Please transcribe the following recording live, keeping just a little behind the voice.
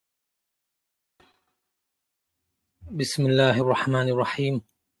بسم الله الرحمن الرحيم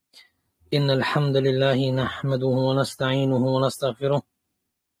إن الحمد لله نحمده ونستعينه ونستغفره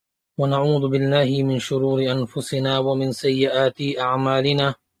ونعوذ بالله من شرور أنفسنا ومن سيئات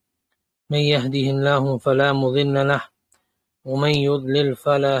أعمالنا من يهده الله فلا مضل له ومن يضلل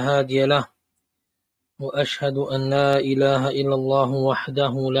فلا هادي له وأشهد أن لا إله إلا الله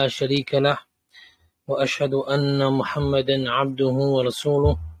وحده لا شريك له وأشهد أن محمدا عبده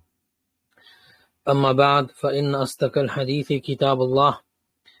ورسوله أما بعد فإن أصدق الحديث كتاب الله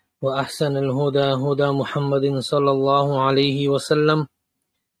وأحسن الهدى هدى محمد صلى الله عليه وسلم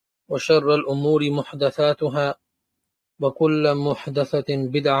وشر الأمور محدثاتها وكل محدثة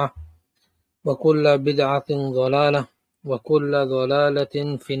بدعة وكل بدعة ضلالة وكل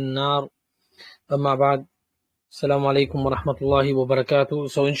ضلالة في النار أما بعد. Assalamu alaikum wa rahmatullahi wa barakatuh.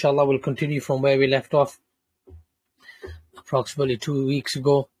 So inshallah we'll continue from where we left off approximately 2 weeks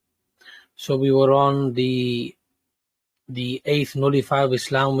ago. So we were on the 8th nullifier of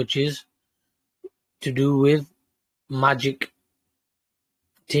Islam, which is to do with magic,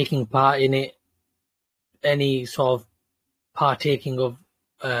 taking part in it. Any sort of partaking of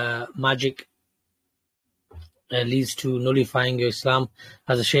magic leads to nullifying your Islam.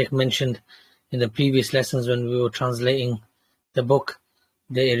 As the Shaykh mentioned in the previous lessons when we were translating the book,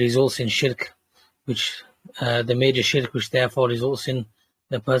 that it results in shirk, which the major shirk, which therefore results in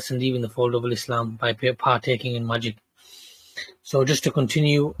the person leaving the fold of Islam by partaking in magic. So just to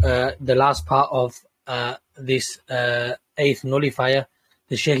continue the last part of this 8th nullifier,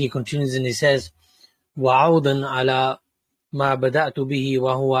 the Shaykh continues and he says, وَعَوْدًا عَلَى مَا بَدَأْتُ بِهِ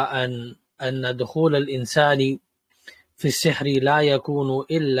وَهُوَ أن دخول الإنسان في السحر لا يكون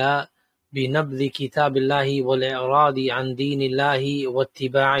إلا بنبذ كتاب الله والإعراض عن دين الله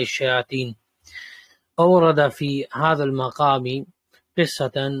واتباع الشياطين. أورد في هذا المقام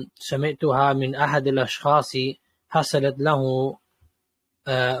قصة سمعتها من أحد الأشخاص حصلت له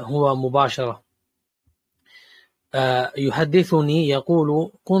هو مباشرة. يحدثني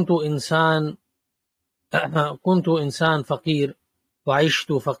يقول كنت إنسان فقير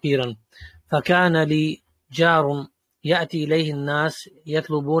وعشت فقيرا، فكان لي جار يأتي إليه الناس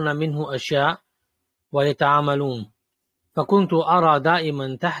يطلبون منه أشياء ويتعاملون، فكنت أرى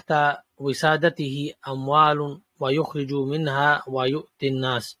دائما تحت وسادته أموال ويخرج منها ويؤتي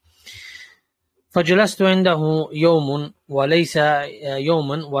الناس. فجلست عنده يوما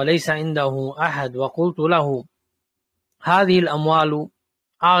وليس عنده أحد، وقلت له: هذه الأموال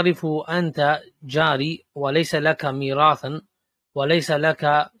أعرف أنت جاري وليس لك ميراثا وليس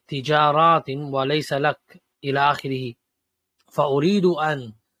لك تجارات وليس لك إلى آخره، فأريد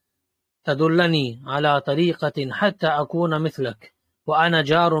أن تدلني على طريقة حتى أكون مثلك وأنا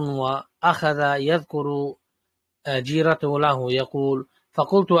جار. وأخذ يذكر جيرته له يقول: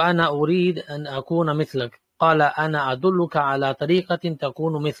 فقلت: أنا أريد أن أكون مثلك. قال: أنا أدلك على طريقة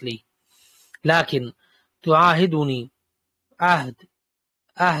تكون مثلي، لكن تعاهدني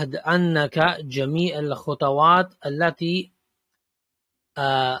عهد أنك جميع الخطوات التي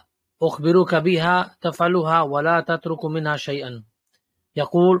أخبرك بها تفعلها ولا تترك منها شيئا.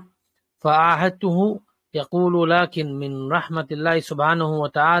 يقول: فعاهدته. يقول: لكن من رحمة الله سبحانه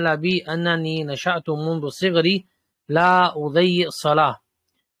وتعالى بي أنني نشأت منذ صغري لا أضيع الصلاة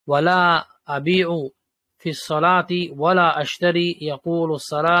ولا أبيع في الصلاة ولا أشتري. يقول: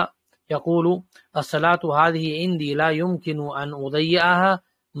 الصلاة هذه عندي لا يمكن أن أضيعها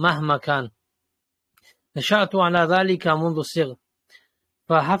مهما كان. نشأت على ذلك منذ الصغر،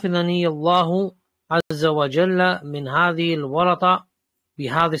 فحفظني الله عز وجل من هذه الورطة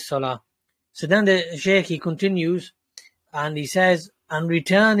بهذه الصلاة. So then the Shaykh, he continues and he says, and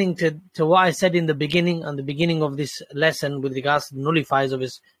returning to what I said in the beginning of this lesson with regards to the nullifiers of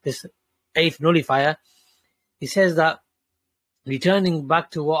this 8th nullifier, he says that, returning back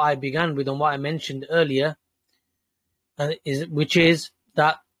to what I began with and what I mentioned earlier, which is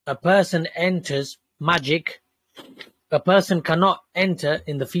that a person enters magic. A person cannot enter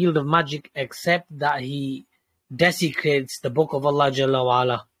in the field of magic except that he desecrates the book of Allah Jalla wa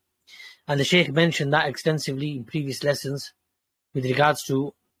Ala. And the Shaykh mentioned that extensively in previous lessons with regards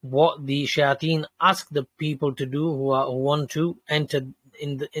to what the shayateen ask the people to do who want to enter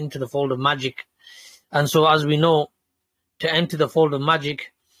into the fold of magic. And so, as we know, to enter the fold of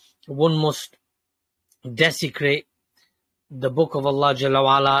magic, one must desecrate the book of Allah Jalla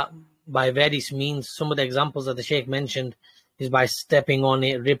wa Ala by various means. Some of the examples that the Shaykh mentioned is by stepping on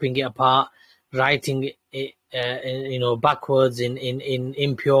it, ripping it apart, writing it backwards in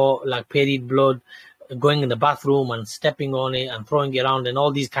impure, like period blood, going in the bathroom and stepping on it and throwing it around, and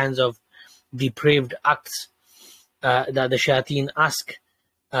all these kinds of depraved acts that the shayateen ask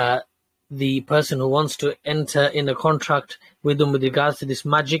the person who wants to enter in a contract with them with regards to this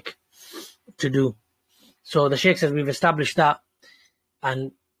magic to do. So the Shaykh says we've established that,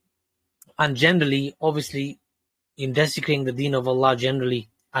 and generally, obviously, in desecrating the deen of Allah generally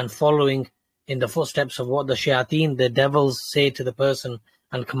and following in the footsteps of what the shayateen, the devils, say to the person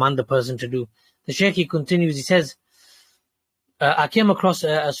and command the person to do. The Shaykh, he continues, he says, I came across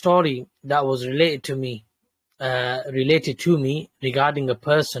a story that was related to me regarding a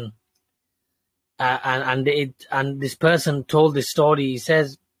person, and this person told this story. He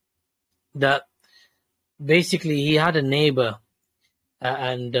says that basically he had a neighbor,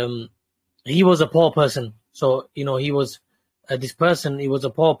 and he was a poor person. So he was this person. He was a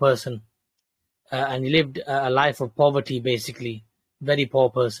poor person, and he lived a life of poverty, basically, very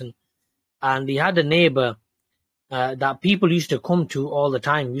poor person. And he had a neighbor that people used to come to all the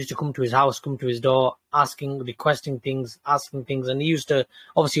time. Used to come to his house, come to his door, requesting things, asking things, and he used to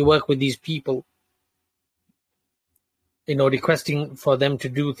obviously work with these people, requesting for them to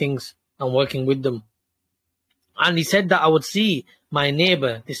do things and working with them. And he said that I would see my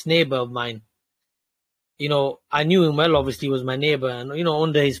neighbor, this neighbor of mine. I knew him well, obviously, he was my neighbor. And,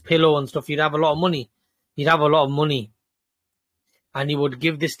 under his pillow and stuff, he'd have a lot of money. And he would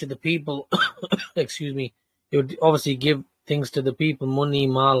give this to the people. Excuse me. He would obviously give things to the people, money,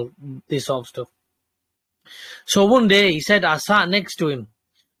 mal, this sort of stuff. So one day, he said, I sat next to him.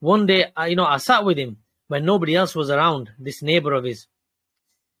 One day, I sat with him when nobody else was around, this neighbor of his.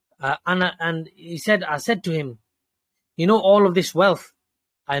 And he said, I said to him, all of this wealth,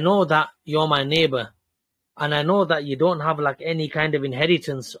 I know that you're my neighbor. And I know that you don't have like any kind of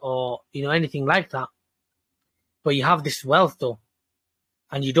inheritance or, anything like that. But you have this wealth though.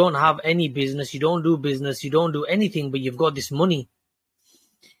 And you don't have any business, you don't do anything, but you've got this money.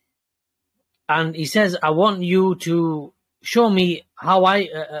 And he says, I want you to show me how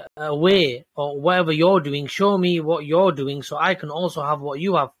way or whatever you're doing, show me what you're doing so I can also have what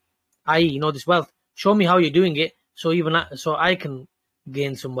you have, i.e., this wealth. Show me how you're doing it so I can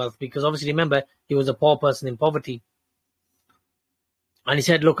gain some wealth. Because obviously, remember, he was a poor person in poverty. And he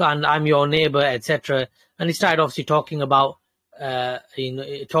said, look, and I'm your neighbor, etc. And he started obviously talking about,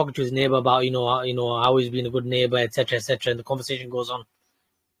 talking to his neighbor about, how he's been a good neighbor, etc., etc. And the conversation goes on.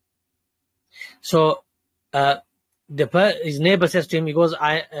 So, his neighbor says to him, he goes,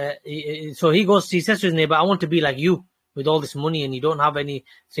 he says to his neighbor, I want to be like you with all this money, and you don't have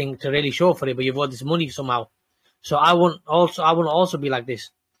anything to really show for it, but you've got this money somehow. So I want also be like this.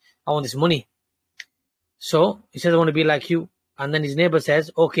 I want this money. So he says, I want to be like you. And then his neighbor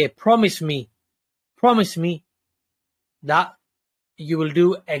says, okay, promise me that you will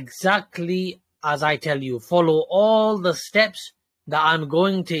do exactly as I tell you. Follow all the steps that I'm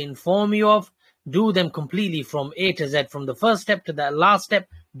going to inform you of. Do them completely from A to Z, from the first step to the last step.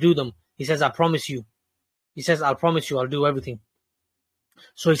 Do them. He says, I promise you. He says, I'll promise you, I'll do everything.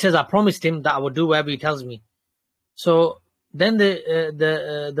 So he says, I promised him that I would do whatever he tells me. So then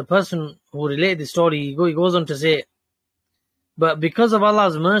the person who related the story, he goes on to say, but because of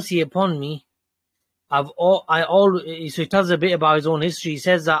Allah's mercy upon me, so he tells a bit about his own history. He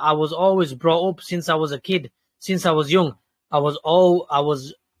says that I was always brought up since I was a kid, since I was young. I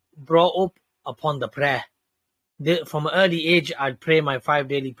was brought up upon the prayer. From an early age, I'd pray my 5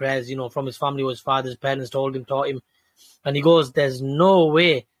 daily prayers, from his family, his father's parents taught him. And he goes, there's no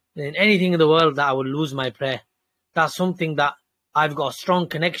way in anything in the world that I would lose my prayer. That's something that I've got a strong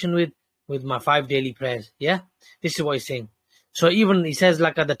connection with my 5 daily prayers. Yeah, this is what he's saying. So even he says,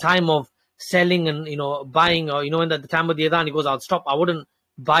 like at the time of selling and buying, or at the time of the adhan, he goes, I'll stop. I wouldn't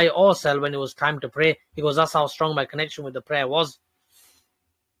buy or sell when it was time to pray. He goes, that's how strong my connection with the prayer was.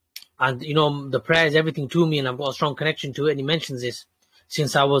 And the prayer is everything to me, and I've got a strong connection to it. And he mentions this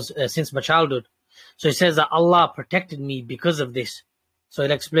since my childhood. So he says that Allah protected me because of this. So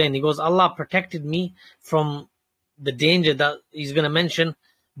he'll explain. He goes, Allah protected me from the danger that he's going to mention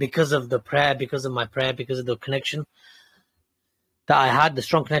because of the prayer, because of my prayer, because of the connection that I had, the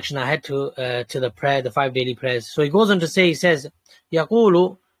strong connection I had to the prayer, the 5 daily prayers. So he goes on to say, he says,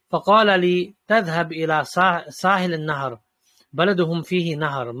 يقول فقال لي تذهب إلى ساحل النهر بلدهم فيه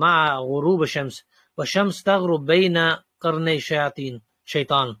نهر مع غروب الشمس والشمس تغرب بين قرني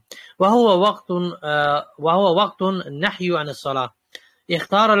شيطان وهو وقت النحي عن الصلاة.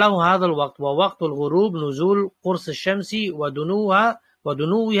 اختار له هذا الوقت ووقت الغروب نزول قرص الشمس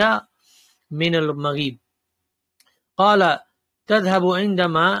ودنوها من المغيب. قال تذهب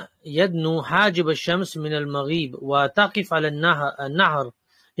عندما يدنو حاجب الشمس من المغيب وتقف على النهر.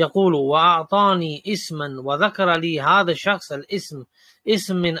 يقول وأعطاني اسما وذكر لي هذا الشخص الاسم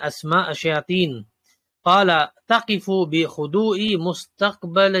اسم من أسماء الشياطين قال تقف بخضوع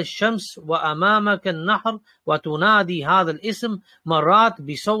مستقبل الشمس وأمامك النهر وتنادي هذا الاسم مرات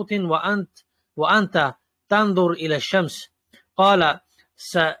بصوت وأنت تنظر إلى الشمس. قال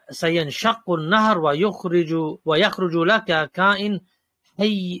سينشق النهر ويخرج لك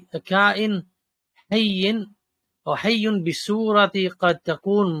كائن حي بصورة قد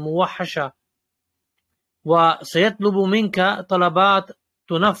تكون موحشة، وسيطلب منك طلبات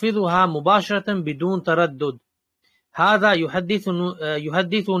تنفذها مباشرة بدون تردد. هذا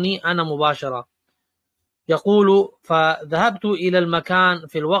يحدثني أنا مباشرة. يقول فذهبت إلى المكان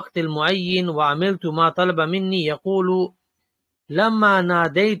في الوقت المعين وعملت ما طلب مني. يقول لما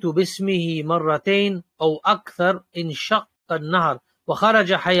ناديت باسمه مرتين أو أكثر انشق النهر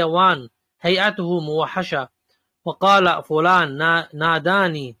وخرج حيوان هيئته موحشة، وقال فلان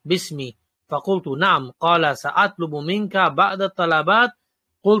ناداني باسمي، فقلت نعم. قال سأطلب منك بعض الطلبات.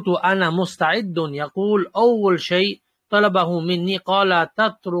 قلت أنا مستعد. يقول أول شيء طلبه مني قال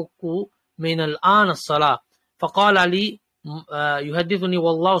تترك من الآن الصلاة. فقال لي يحدثني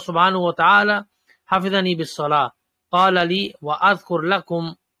والله سبحانه وتعالى حفظني بالصلاة، قال لي وأذكر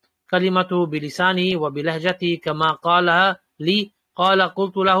لكم كلمته بلسانه وبلهجته كما قالها لي. قال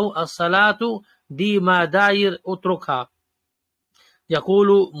قلت له الصلاة دي ما داير اتركها.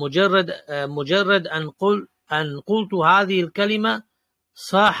 يقول مجرد أن قلت هذه الكلمة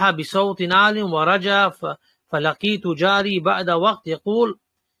صاح بصوت عال ورجع، فلقيت جاري بعد وقت. يقول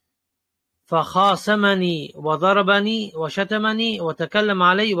فخاصمني وضربني وشتمني وتكلم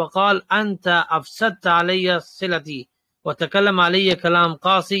علي وقال أنت أفسدت علي صلتي، وتكلم علي كلام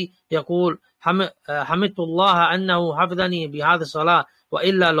قاسي. يقول حمدت الله أنه حفظني بهذه الصلاة،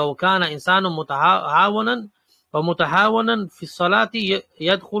 وإلا لو كان إنسان متهاونا في الصلاة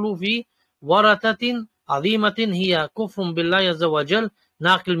يدخل في ورطة عظيمة هي كفر بالله عز وجل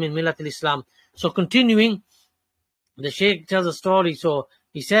ناقل من ملة الإسلام. So continuing, the Shaykh tells a story. So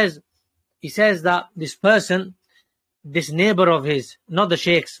he says that this person, this neighbor of his, not the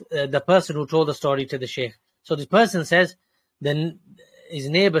Shaykh's, the person who told the story to the Shaykh. So this person says, then his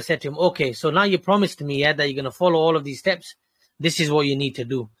neighbor said to him, okay, so now you promised me that you're going to follow all of these steps. This is what you need to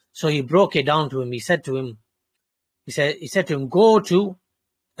do. So he broke it down to him. He said to him, go to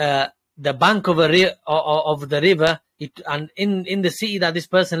the bank of the river, and in the city that this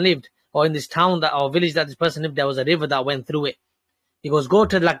person lived, or in this town or village that this person lived, there was a river that went through it. He goes, go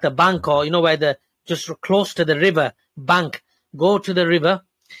to like the bank, or where just close to the river bank. Go to the river,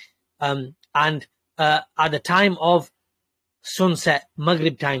 and at the time of sunset,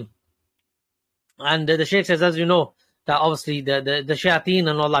 Maghrib time. And the Shaykh says, as you know, that obviously the shayateen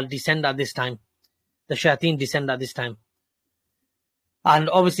and all that descend at this time. The shayateen descend at this time.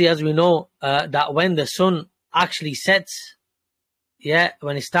 And obviously, as we know, that when the sun actually sets,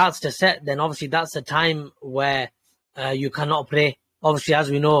 when it starts to set, then obviously that's the time where you cannot pray. Obviously,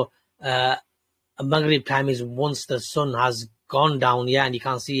 as we know, Maghrib time is once the sun has gone down, and you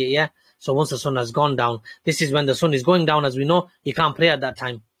can't see it, So once the sun has gone down, this is when the sun is going down, as we know, you can't pray at that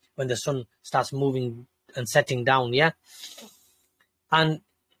time, when the sun starts moving and setting down, And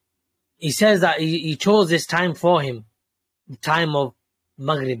he says that he chose this time for him, the time of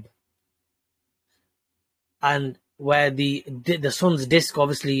Maghrib, and where the sun's disk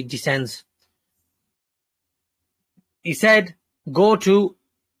obviously descends. He said to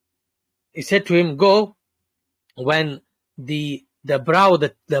him, go when the brow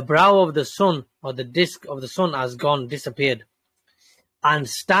of the sun, or the disk of the sun, has disappeared, and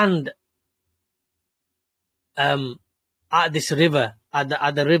stand at this river,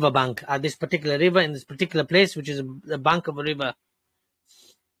 at the river bank, at this particular river, in this particular place, which is the bank of a river.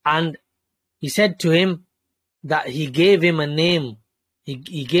 And he said to him that he gave him a name.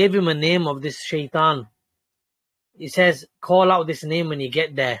 He gave him a name of this shaitan. He says, call out this name when you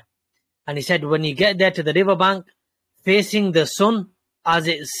get there. And he said, when you get there to the riverbank, facing the sun as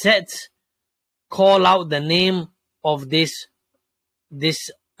it sets, call out the name of this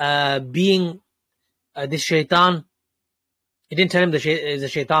being, this shaitan. He didn't tell him the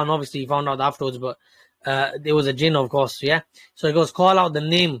shaitan, obviously he found out afterwards, but there was a jinn, of course, So he goes, call out the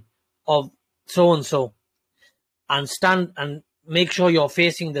name of so-and-so, and stand and make sure you're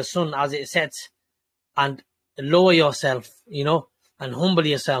facing the sun as it sets, and lower yourself, and humble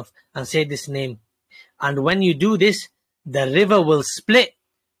yourself, and say this name. And when you do this, the river will split,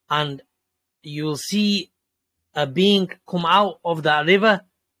 and you'll see a being come out of that river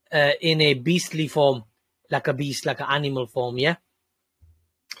in a beastly form, like a beast, like an animal form, And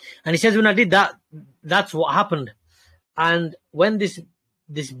he says, when I did that, that's what happened. And when this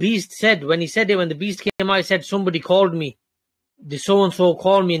beast said, when the beast came out, he said, somebody called me. The so-and-so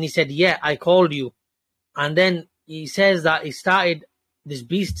called me, and he said, I called you. And then he says that this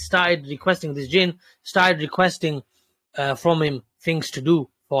beast started requesting, this jinn started requesting from him things to do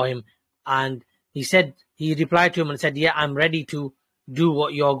for him. And he replied to him and said, yeah, I'm ready to do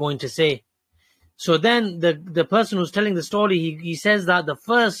what you're going to say. So then the person who's telling the story, he says that the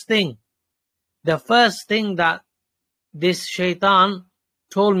first thing that this shaitan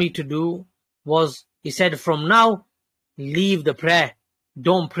told me to do was, he said, from now, leave the prayer.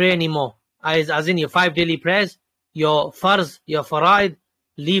 Don't pray anymore. As in your 5 daily prayers, your farz, your faraid,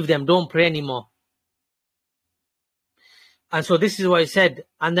 leave them. Don't pray anymore. And so this is what he said.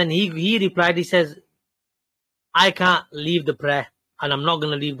 And then he replied, he says, I can't leave the prayer, and I'm not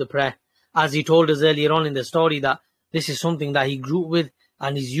going to leave the prayer. As he told us earlier on in the story, that this is something that he grew up with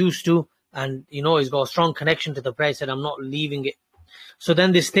and he's used to, and he's got a strong connection to the prayer. He said, I'm not leaving it. So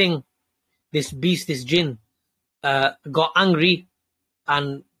then this beast, this jinn, got angry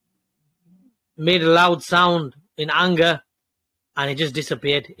and made a loud sound in anger, and it just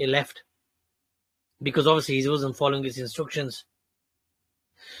disappeared. It left, because obviously he wasn't following his instructions.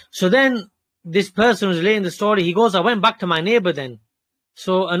 So then this person who's relating the story, he goes, I went back to my neighbor then.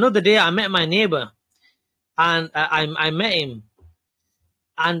 So another day I met my neighbor, and I met him,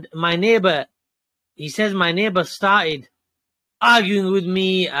 and my neighbor, he says my neighbor started arguing with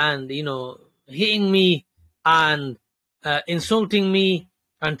me and hitting me and insulting me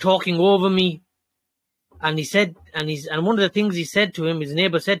and talking over me. And he said, and one of the things he said to him, his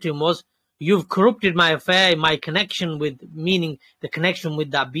neighbor said to him, was, you've corrupted my affair, my connection with, meaning the connection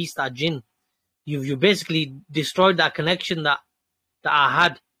with that beast, that jinn. You basically destroyed that connection that I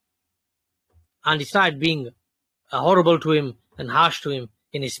had. And he started being horrible to him and harsh to him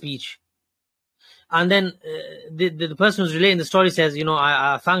in his speech. And then the person who's relating the story says,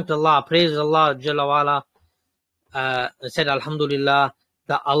 I thanked Allah, praised Allah Jalla wa'ala, said Alhamdulillah,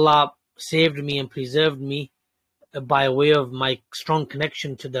 that Allah saved me and preserved me by way of my strong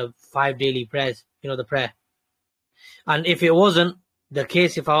connection to the 5 daily prayers, the prayer. And if it wasn't the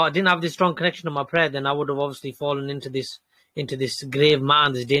case, if I didn't have this strong connection to my prayer, then I would have obviously fallen into this grave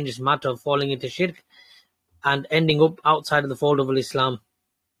matter, this dangerous matter of falling into shirk and ending up outside of the fold of Islam.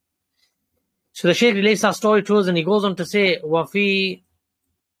 So the Shaykh relates that story to us, and he goes on to say, وفي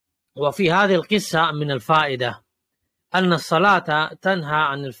هذه القصة من الفائدة أن الصلاة تنهى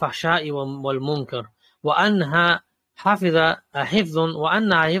عن الفحشاء والمنكر، وأنها حفظ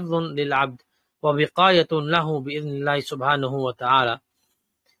للعبد وبقاية له بإذن الله سبحانه وتعالى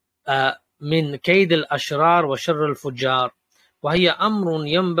من كيد الأشرار وشر الفجار، وهي أمر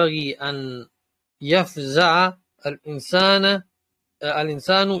ينبغي أن يفزع الإنسان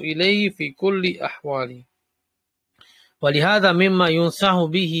إليه في كل أحواله. ولهذا مما ينصح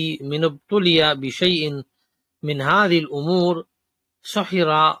به من ابتلي بشيء من هذه الأمور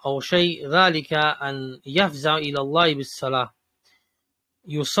سحر أو شيء ذلك أن يفزع إلى الله بالصلاة،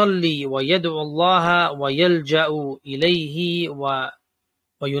 يصلي ويدعو الله ويلجأ إليه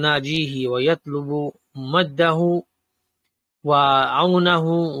ويناجيه ويطلب مده وعونه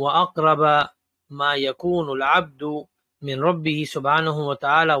وأقرب ما يكون العبد من ربه سبحانه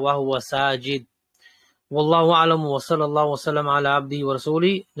وتعالى وهو ساجد. والله أعلم وصلى الله وسلم على عبده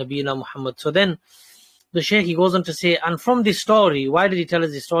ورسوله نبينا محمد. So then the Shaykh, he goes on to say, and from this story, why did he tell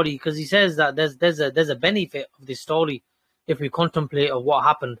us this story? Because he says that there's a benefit of this story if we contemplate of what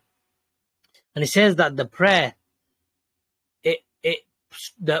happened. And he says that the prayer,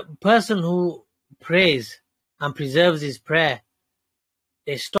 the person who prays and preserves his prayer,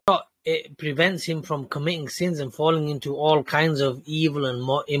 it prevents him from committing sins and falling into all kinds of evil and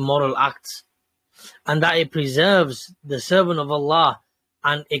immoral acts. And that it preserves the servant of Allah,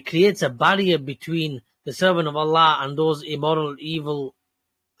 and it creates a barrier between the servant of Allah and those immoral, evil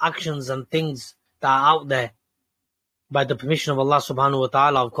actions and things that are out there, by the permission of Allah subhanahu wa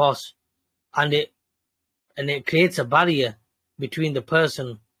ta'ala, of course. And it creates a barrier between the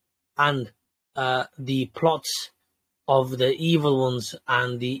person and the plots of the evil ones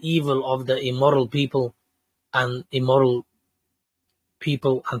and the evil of the immoral people and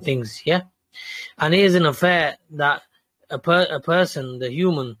things, yeah? And it is an affair that a person,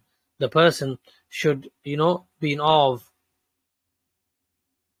 the person should, be in awe of,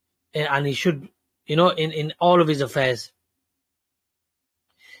 and he should, in all of his affairs.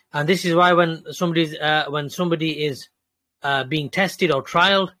 And this is why when somebody is being tested or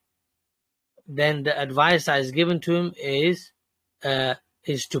trialed, then the advice that is given to him is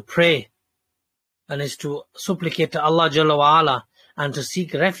to pray, and is to supplicate to Allah Jalla wa'ala, and to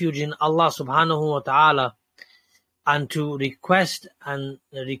seek refuge in Allah subhanahu wa ta'ala, and to request and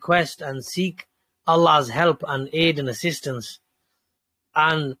seek Allah's help and aid and assistance.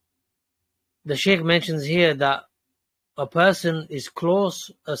 And the Shaykh mentions here that a person is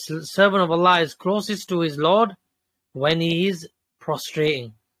close, a servant of Allah is closest to his Lord when he is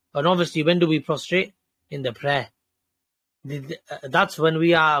prostrating. And obviously, when do we prostrate? In the prayer. That's when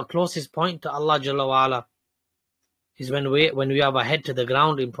we are closest point to Allah Jalla wa Ala, is when we have our head to the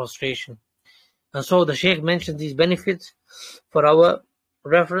ground in prostration. And so the Shaykh mentions these benefits for our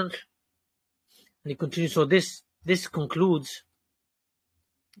reference. And he continues, so this concludes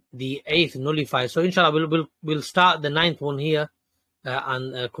the 8th nullifier. So inshallah we'll start the 9th one here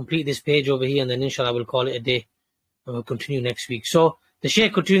and complete this page over here, and then inshallah we'll call it a day and we'll continue next week. So the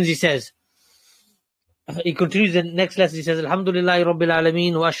Shaykh continues, he continues the next lesson. He says, Alhamdulillahi Rabbil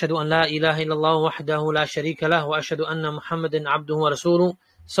Alameen, wa ashhadu an la ilaha illallah wahdahu la sharika lah, wa ashhadu anna Muhammadan abduhu wa rasuluhu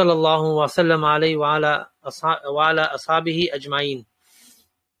sallallahu wa sallam alayhi wa ala ashabihi ajma'in.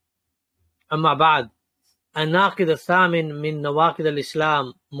 Amma ba'd. الناقض الثامن من نواقض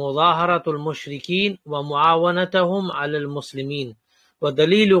الإسلام مظاهرة المشركين ومعاونتهم على المسلمين،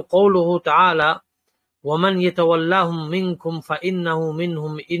 ودليل قوله تعالى ومن يتولهم منكم فإنه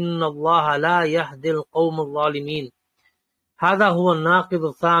منهم إن الله لا يهدي القوم الظالمين. هذا هو الناقض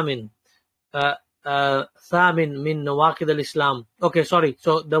الثامن ثامن من نواقض الإسلام. Okay, sorry.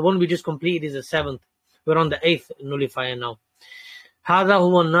 So the one we just completed is the 7th. We're on the 8th nullifier now. هذا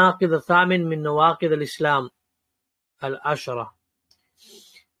هو الناقض الثامن من نواقض الإسلام العشرة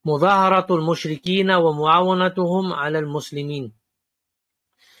مظاهرة المشركين ومعاونتهم على المسلمين.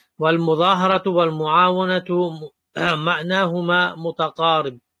 والمظاهرة والمعاونة معناهما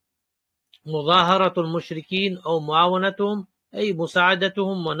متقارب. مظاهرة المشركين أو معاونتهم أي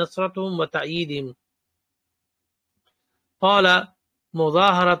مساعدتهم ونصرتهم وتأييدهم. قال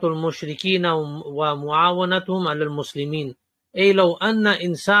مظاهرة المشركين ومعاونتهم على المسلمين، أي لو أن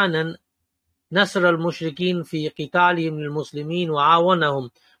إنسانا نصر المشركين في قتالهم للمسلمين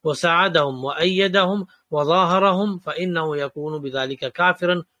وعاونهم وساعدهم وأيدهم وظاهرهم فإنه يكون بذلك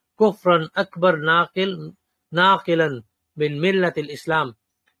كافرا كفرا أكبر ناقلا من ملة الإسلام،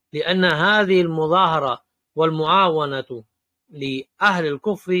 لأن هذه المظاهرة والمعاونة لأهل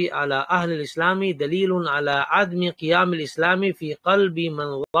الكفر على أهل الإسلام دليل على عدم قيام الإسلام في قلب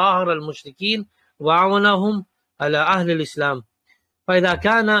من ظاهر المشركين وعاونهم على أهل الإسلام. فإذا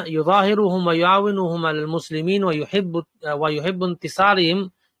كان يظاهرهم ويعاونهم على المسلمين ويحب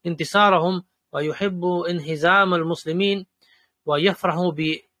انتصارهم ويحب انهزام المسلمين ويفرح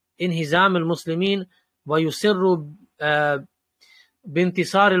بانهزام المسلمين ويسر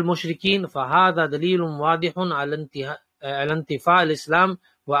بانتصار المشركين، فهذا دليل واضح على انتفاء الإسلام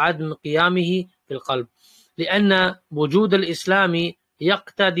وعدم قيامه في القلب، لأن وجود الإسلام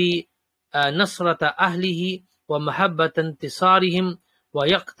يقتضي نصرة أهله ومحبة انتصارهم،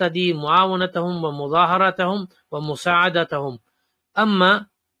 ويقتضي معاونتهم ومظاهرتهم ومساعدتهم. أما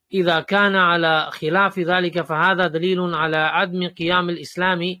إذا كان على خلاف ذلك فهذا دليل على عدم قيام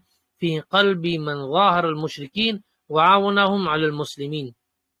الإسلام في قلب من ظاهر المشركين وعاونهم على المسلمين.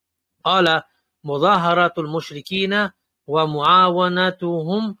 قال مظاهرة المشركين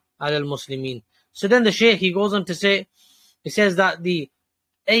ومعاونتهم على المسلمين. So then the Shaykh, he goes on to say, he says that the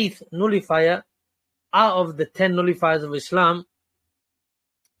 8th nullifier out of the 10 nullifiers of Islam,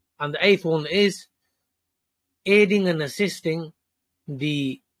 and the 8th one is aiding and assisting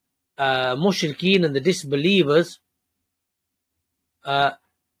the mushrikeen and the disbelievers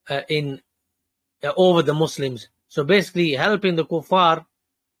in over the Muslims. So basically helping the kuffar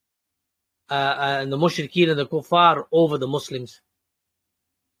and the mushrikeen and the kuffar over the Muslims.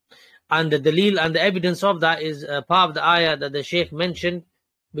 And the dalil and the evidence of that is part of the ayah that the Shaykh mentioned,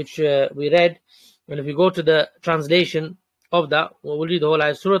 which we read. And if you go to the translation of that, we'll read the whole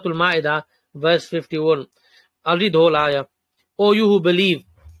ayah. Surah Al-Ma'idah, verse 51. I'll read the whole ayah. O you who believe,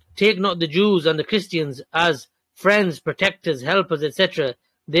 take not the Jews and the Christians as friends, protectors, helpers, etc.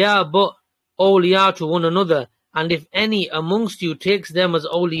 They are but awliya to one another. And if any amongst you takes them as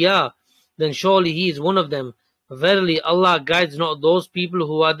awliya, then surely he is one of them. Verily, Allah guides not those people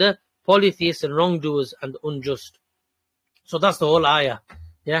who are the polytheists and wrongdoers and unjust. So that's the whole ayah,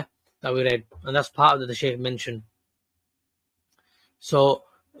 yeah, that we read. And that's part that the Shaykh mentioned. So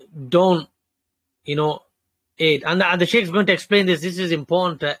don't, aid. And the Shaykh is going to explain this. This is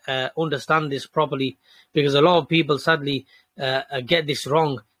important to understand this properly, because a lot of people sadly get this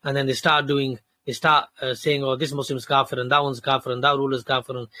wrong, and then they start saying, oh, this Muslim's kafir and that one's kafir and that ruler's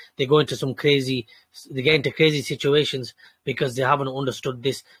kafir, and they get into crazy situations because they haven't understood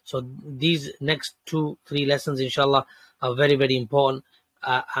this. So these next 2-3 lessons, inshallah, are very, very important,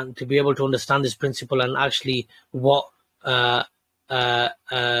 and to be able to understand this principle and actually what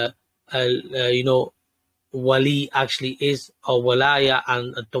wali actually is, or walaya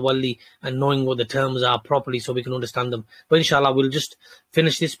and tawalli, and knowing what the terms are properly so we can understand them. But inshallah, we'll just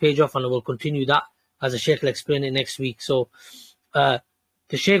finish this page off and we'll continue that as the Shaykh will explain it next week. So the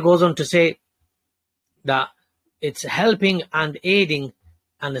Shaykh goes on to say that it's helping and aiding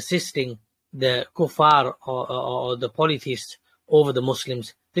and assisting the kuffar or the polytheists over the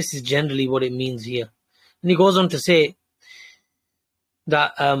Muslims. This is generally what it means here. And he goes on to say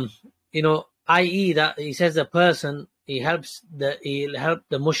that, i.e. that he says a person, he'll help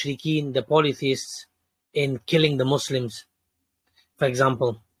the mushrikeen, the polytheists, in killing the Muslims, for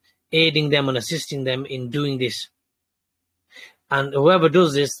example, aiding them and assisting them in doing this. And whoever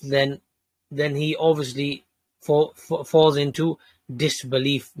does this, then he obviously falls into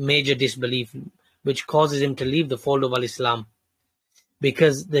disbelief, major disbelief, which causes him to leave the fold of Al-Islam.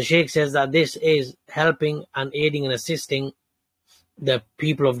 Because the Shaykh says that this is helping and aiding and assisting the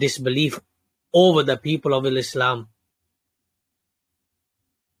people of disbelief over the people of Islam.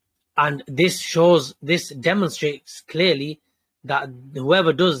 And this demonstrates clearly that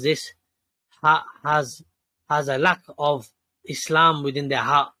whoever does this has a lack of Islam within their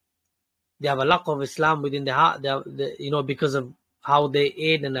heart. They have a lack of Islam within their heart, because of how they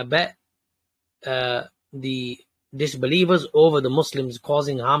aid and abet the disbelievers over the Muslims,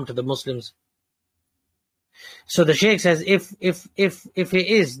 causing harm to the Muslims. So the Shaykh says, if it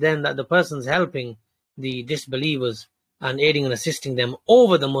is then that the person's helping the disbelievers and aiding and assisting them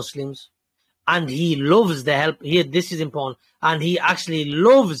over the Muslims, and he loves the help, here this is important, and he actually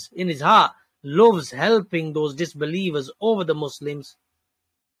loves in his heart, loves helping those disbelievers over the Muslims,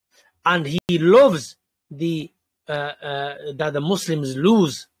 and he loves that the Muslims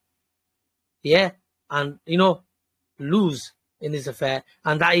lose, and lose in this affair,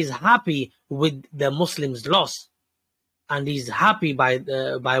 and that he's happy with the Muslims' loss, and he's happy by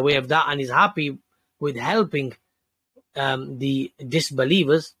way of that, and he's happy with helping the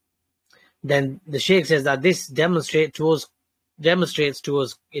disbelievers, then the Shaykh says that this demonstrates to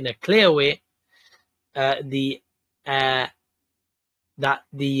us in a clear way that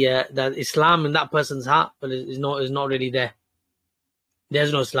Islam in that person's heart is not really there.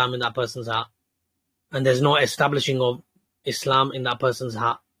 There's no Islam in that person's heart, and there's no establishing of Islam in that person's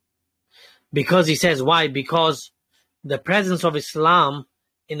heart. Because he says, why? Because the presence of Islam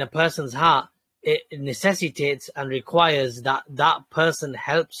in a person's heart, it necessitates and requires that that person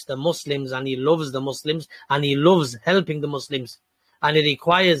helps the Muslims, and he loves the Muslims, and he loves helping the Muslims, and it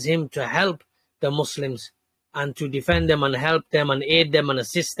requires him to help the Muslims and to defend them and help them and aid them and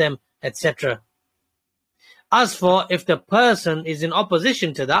assist them, etc. As for if the person is in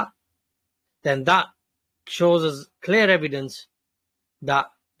opposition to that, then that shows us clear evidence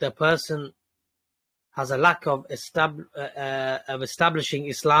that the person has a lack of establishing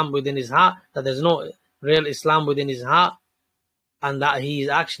Islam within his heart, that there's no real Islam within his heart, and that he is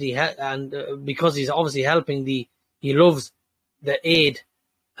actually, because he's obviously helping he loves the aid,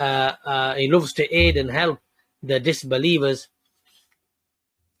 he loves to aid and help the disbelievers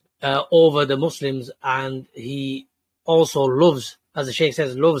over the Muslims, and he also loves, as the Shaykh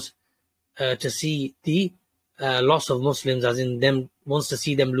says, loves to see the loss of Muslims, as in them, wants to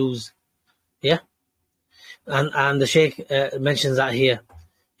see them lose. And the Shaykh mentions that here.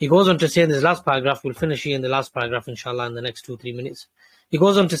 He goes on to say in this last paragraph, we'll finish here in the last paragraph inshallah in the next 2-3 minutes. He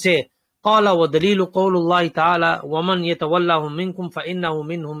goes on to say, قال ودليل قول الله تعالى ومن يتولهم منكم فإنه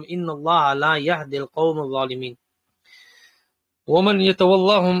منهم إن الله لا يهدي القوم الظالمين. ومن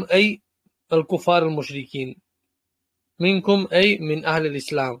يتولهم أي الكفار المشركين، منكم أي من أهل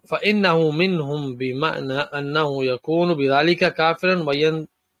الإسلام، فإنه منهم بمعنى أنه يكون بذلك كافرا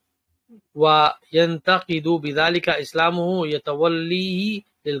وينتقد بذلك إسلامه يتوليه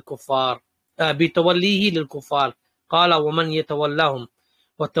للكفار بتوليه للكفار. قال ومن يتولهم،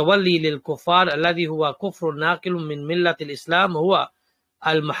 والتولي للكفار الذي هو كفر ناقل من ملة الإسلام هو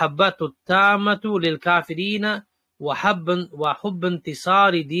المحبة التامة للكافرين وحب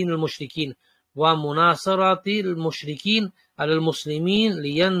انتصار دين المشركين ومناصرة المشركين على المسلمين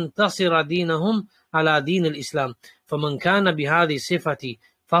لينتصر دينهم على دين الإسلام، فمن كان بهذه الصفة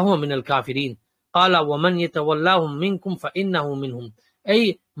فهو من الكافرين. قال ومن يتولاهم منكم فإنه منهم،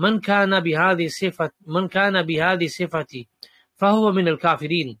 أي من كان بهذه الصفة فهو من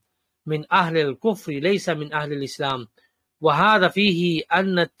الكافرين، من أهل الكفر ليس من أهل الإسلام. وهذا فيه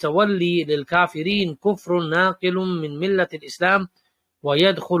أن التولي للكافرين كفر ناقل من ملة الإسلام،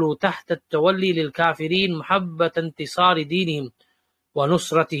 ويدخل تحت التولي للكافرين محبة انتصار دينهم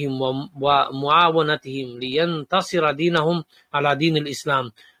ونصرتهم ومعاونتهم لينتصر دينهم على دين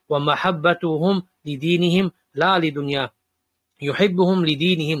الإسلام، ومحبتهم لدينهم لا لدنيا يحبهم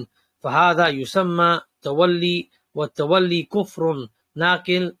لدينهم، فهذا يسمى والتولي كفر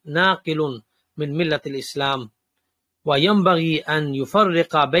ناقل من ملة الإسلام وينبغي أن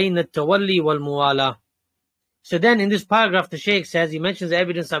يفرق بين التولي والموالاة. So then in this paragraph the Shaykh says, he mentions the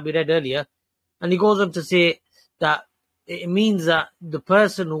evidence that we read earlier, and he goes on to say that it means that the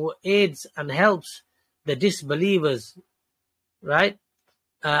person who aids and helps the disbelievers, right,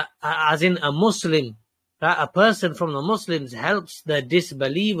 as in a Muslim, right? A person from the Muslims helps the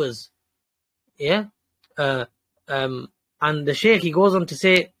disbelievers, yeah. And the Shaykh, he goes on to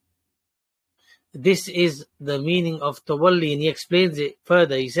say, this is the meaning of tawalli, and he explains it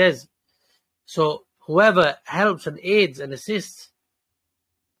further. He says, so whoever helps and aids and assists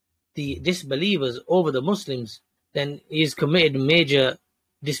the disbelievers over the Muslims, then he has committed major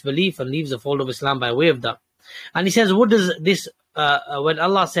disbelief and leaves the fold of Islam by way of that. And he says, what does this, when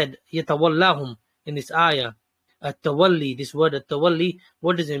Allah said, yatawallahum, in this ayah, at-tawalli, this word at-tawalli,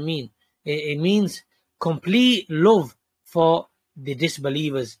 what does it mean? It means complete love for the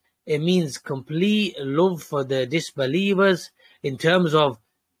disbelievers. It means complete love for the disbelievers in terms of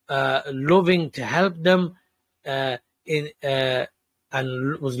loving to help them and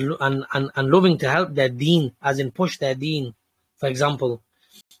loving to help their deen, as in push their deen, for example,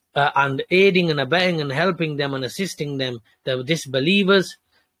 and aiding and abetting and helping them and assisting them, the disbelievers,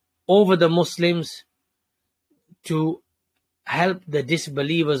 over the Muslims, to help the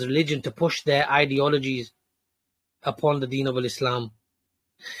disbelievers' religion, to push their ideologies upon the deen of Islam.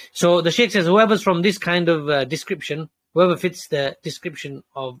 So the Shaykh says, whoever's from this kind of description, whoever fits the description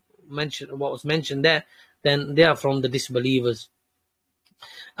of what was mentioned there, then they are from the disbelievers.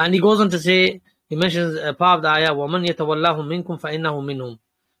 And he goes on to say, he mentions a part of the ayah, وَمَنْ يَتَوَلَّهُمْ مِنْكُمْ فَإِنَّهُ مِنْهُمْ.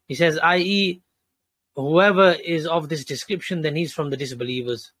 He says, i.e., whoever is of this description, then he's from the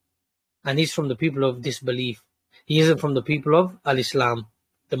disbelievers. And he's from the people of disbelief. He isn't from the people of Al-Islam,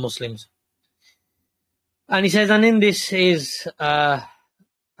 the Muslims. And he says, and in this is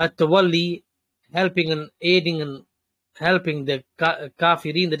at-tawalli, helping and aiding and helping the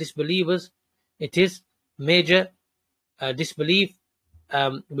kafirin, the disbelievers. It is major disbelief,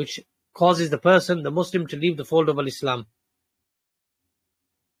 which causes the person, the Muslim, to leave the fold of Al-Islam.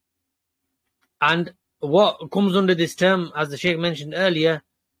 And what comes under this term, as the Shaykh mentioned earlier,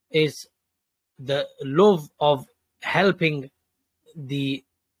 is the love of helping the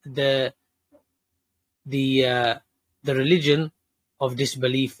religion of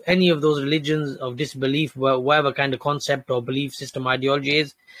disbelief. Any of those religions of disbelief, whatever kind of concept or belief system, ideology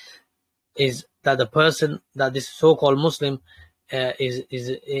is that the person, that this so-called Muslim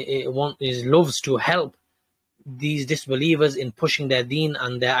loves to help these disbelievers in pushing their deen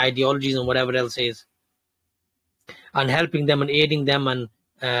and their ideologies and whatever else is, and helping them and aiding them and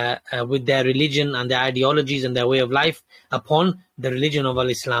with their religion and their ideologies and their way of life upon the religion of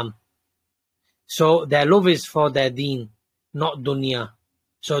Al-Islam. So their love is for their deen, not dunya.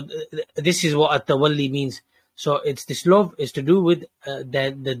 So this is what at-tawalli means. So it's this love is to do with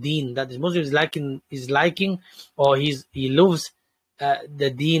the deen that this Muslim is liking, or he loves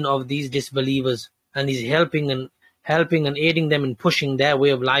the deen of these disbelievers, and he's helping and aiding them in pushing their way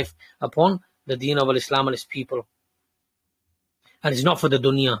of life upon the deen of Islam and its people. And it's not for the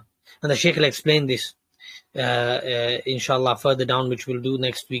dunya. And the Shaykh will explain this inshallah further down, which we'll do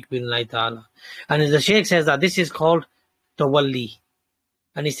next week bi'idhnillahi ta'ala. And the Shaykh says that this is called tawalli.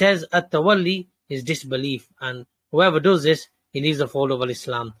 And he says at-tawalli is disbelief, and whoever does this, he leaves the fold of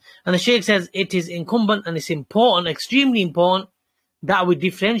Islam. And the Shaykh says it is incumbent and it's important, extremely important, that we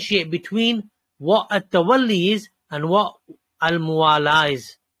differentiate between what at-tawalli is and what al-muwala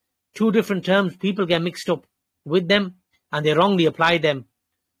is. Two different terms. People get mixed up with them and they wrongly apply them.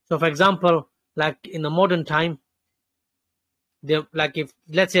 So for example, like in the modern time, like if,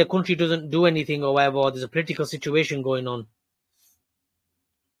 let's say, a country doesn't do anything or whatever, or there's a political situation going on,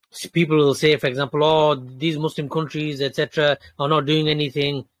 people will say, for example, oh, these Muslim countries, etc., are not doing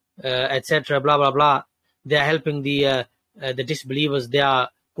anything, etc., blah, blah, blah. They're helping the disbelievers, they are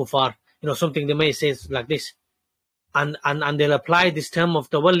kuffar. Something they may say like this. And they'll apply this term of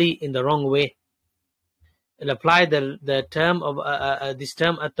tawalli in the wrong way. They'll apply the term of this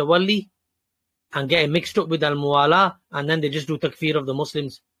term at-tawalli and get it mixed up with al-muwala, and then they just do takfir of the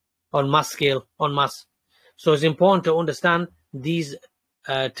Muslims on mass scale, en masse. So it's important to understand these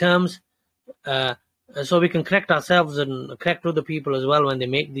terms so we can correct ourselves and correct other people as well when they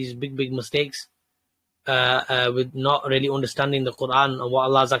make these big mistakes with not really understanding the Quran and what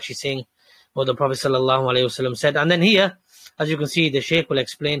Allah is actually saying, what the Prophet ﷺ said. And then here, as you can see, the Shaykh will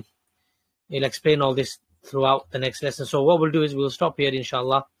explain. He'll explain all this throughout the next lesson. So what we'll do is we'll stop here,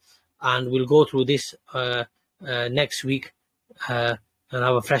 inshallah, and we'll go through this next week and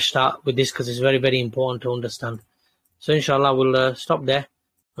have a fresh start with this, because it's very, very important to understand. So inshallah, we'll stop there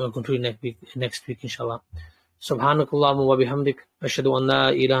and we'll continue next week inshallah. Subhanakallahumma wa bihamdik, ashhadu an la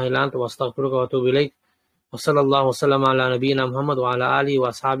ilaha illa anta wa astaghfiruka wa atubu ilayk. Wa sallallahu wa sallam ala nabiyyina Muhammad wa ala alihi wa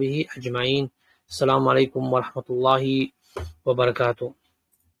ashabihi ajma'in. Assalamu alaikum wa rahmatullahi wa barakatuh.